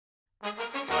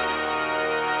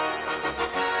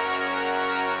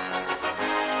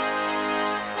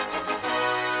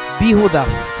Be who the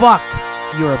fuck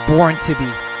you were born to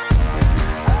be.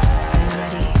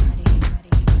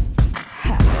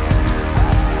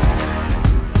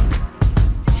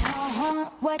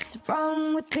 What's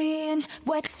wrong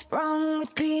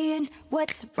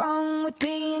with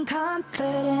being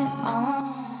confident?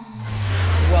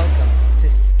 Welcome to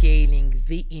Scaling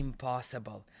the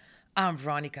Impossible. I'm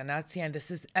Veronica Nazzi, and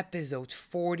this is episode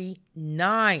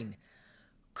 49,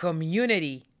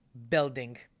 Community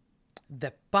Building,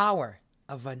 the Power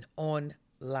of an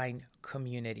Online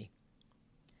Community.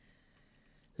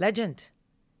 Legend,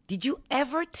 did you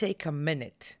ever take a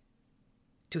minute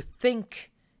to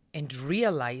think and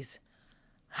realize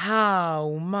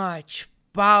how much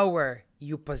power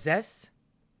you possess?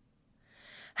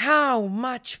 How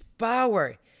much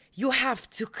power you have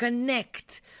to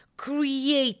connect,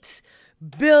 create,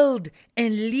 build,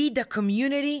 and lead a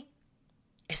community,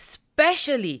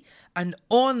 especially an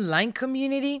online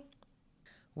community?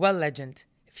 Well, legend,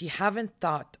 if you haven't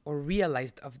thought or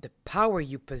realized of the power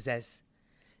you possess,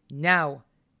 now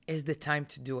is the time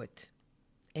to do it.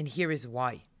 And here is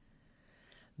why.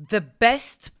 The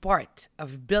best part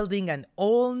of building an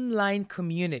online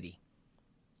community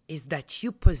is that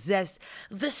you possess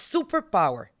the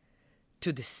superpower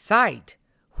to decide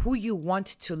who you want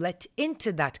to let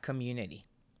into that community.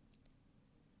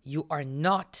 You are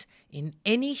not in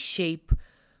any shape,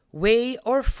 way,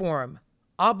 or form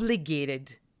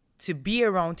obligated to be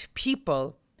around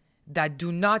people that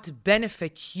do not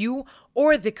benefit you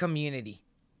or the community.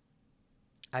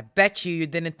 I bet you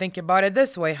didn't think about it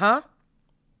this way, huh?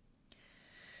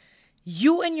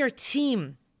 You and your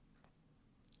team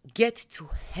get to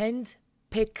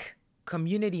handpick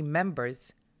community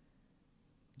members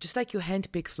just like you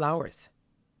handpick flowers.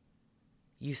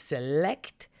 You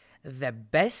select the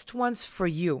best ones for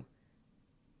you,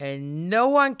 and no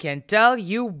one can tell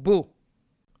you boo.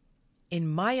 In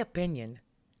my opinion,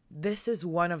 this is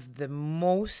one of the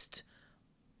most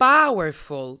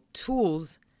powerful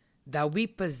tools that we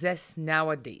possess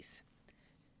nowadays,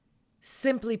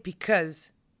 simply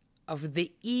because of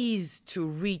the ease to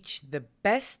reach the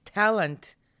best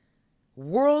talent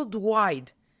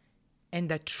worldwide and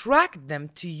attract them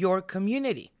to your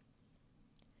community.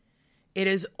 It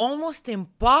is almost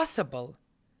impossible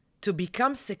to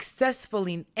become successful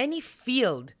in any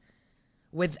field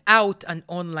without an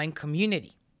online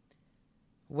community,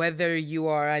 whether you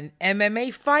are an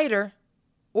MMA fighter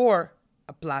or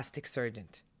a plastic surgeon.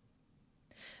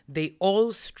 They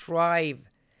all strive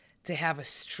to have a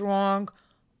strong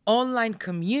online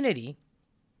community,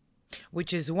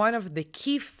 which is one of the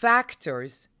key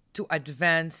factors to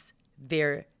advance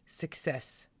their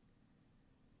success.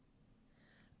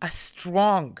 A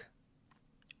strong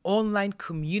online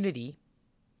community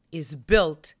is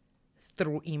built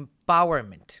through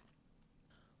empowerment.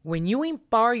 When you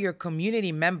empower your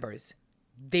community members,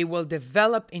 they will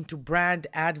develop into brand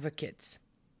advocates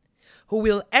who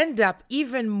will end up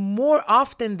even more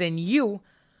often than you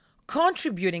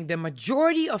contributing the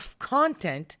majority of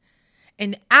content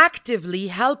and actively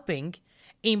helping,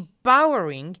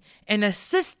 empowering, and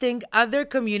assisting other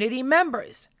community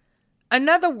members. In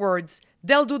other words,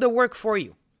 they'll do the work for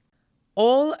you.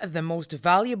 All the most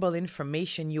valuable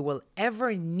information you will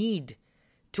ever need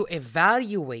to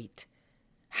evaluate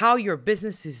how your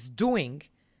business is doing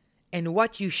and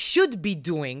what you should be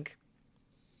doing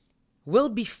will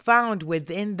be found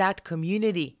within that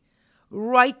community,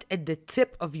 right at the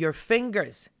tip of your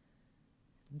fingers.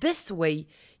 This way,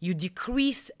 you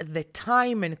decrease the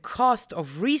time and cost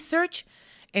of research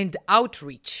and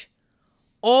outreach.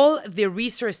 All the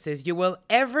resources you will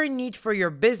ever need for your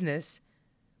business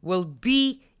will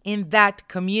be in that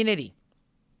community.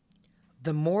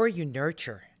 The more you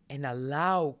nurture and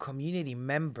allow community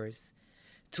members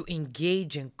to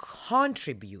engage and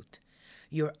contribute,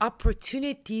 your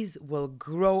opportunities will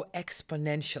grow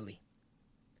exponentially.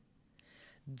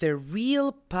 The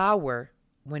real power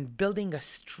when building a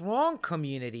strong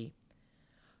community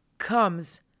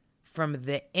comes from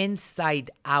the inside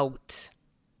out.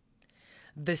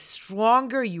 The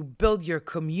stronger you build your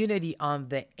community on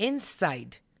the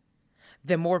inside,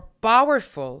 the more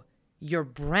powerful your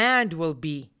brand will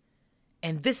be.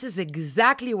 And this is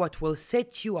exactly what will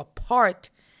set you apart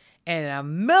and a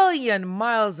million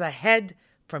miles ahead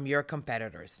from your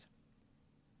competitors.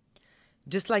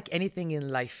 Just like anything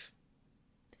in life,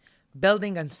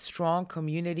 building a strong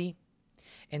community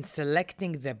and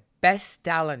selecting the best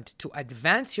talent to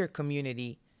advance your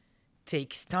community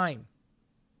takes time.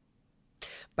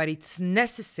 But it's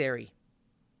necessary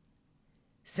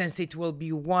since it will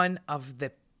be one of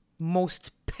the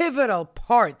most pivotal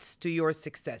parts to your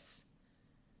success.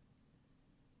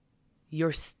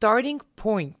 your starting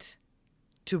point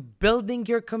to building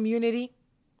your community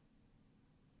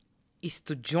is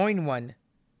to join one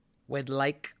with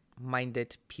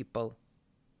like-minded people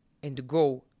and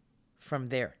go from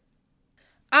there.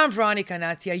 I'm Veronica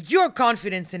Natia, your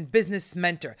confidence and business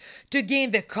mentor. To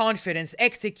gain the confidence,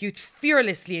 execute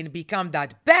fearlessly, and become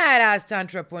that badass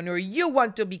entrepreneur you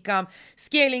want to become,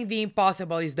 Scaling the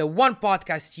Impossible is the one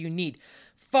podcast you need.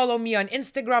 Follow me on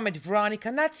Instagram at Veronica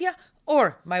Natia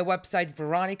or my website,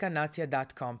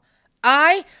 veronicanatia.com.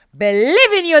 I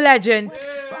believe in you, legend!